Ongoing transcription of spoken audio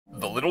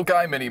Little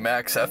Guy Mini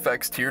Max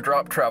FX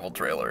Teardrop Travel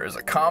Trailer is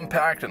a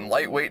compact and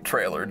lightweight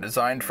trailer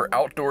designed for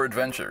outdoor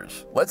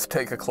adventures. Let's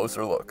take a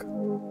closer look.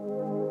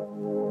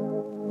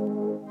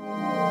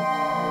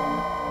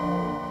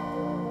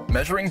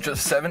 Measuring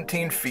just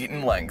 17 feet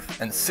in length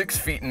and 6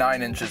 feet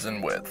 9 inches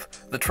in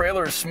width, the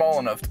trailer is small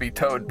enough to be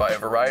towed by a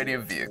variety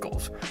of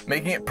vehicles,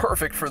 making it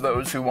perfect for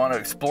those who want to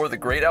explore the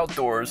great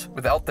outdoors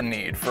without the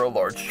need for a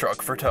large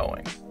truck for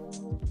towing.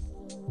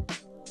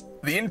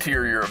 The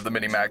interior of the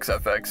Mini Max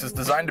FX is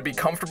designed to be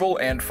comfortable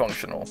and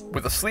functional,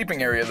 with a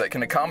sleeping area that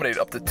can accommodate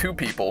up to 2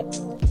 people,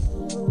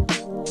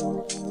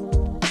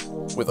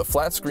 with a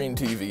flat screen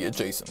TV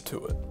adjacent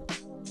to it.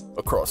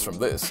 Across from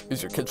this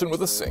is your kitchen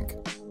with a sink,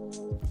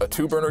 a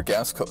 2-burner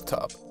gas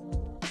cooktop,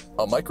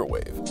 a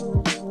microwave,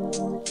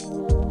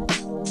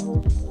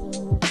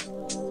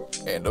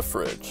 and a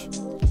fridge,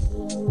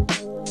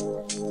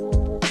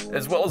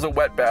 as well as a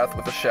wet bath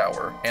with a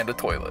shower and a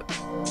toilet.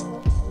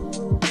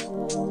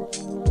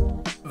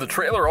 The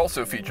trailer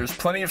also features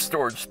plenty of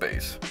storage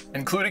space,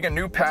 including a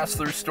new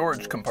pass-through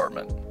storage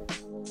compartment.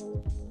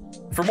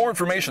 For more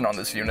information on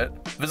this unit,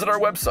 visit our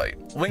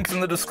website, links in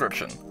the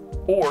description,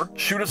 or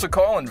shoot us a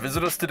call and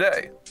visit us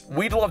today.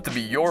 We'd love to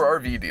be your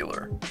RV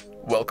dealer.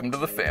 Welcome to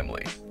the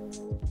family.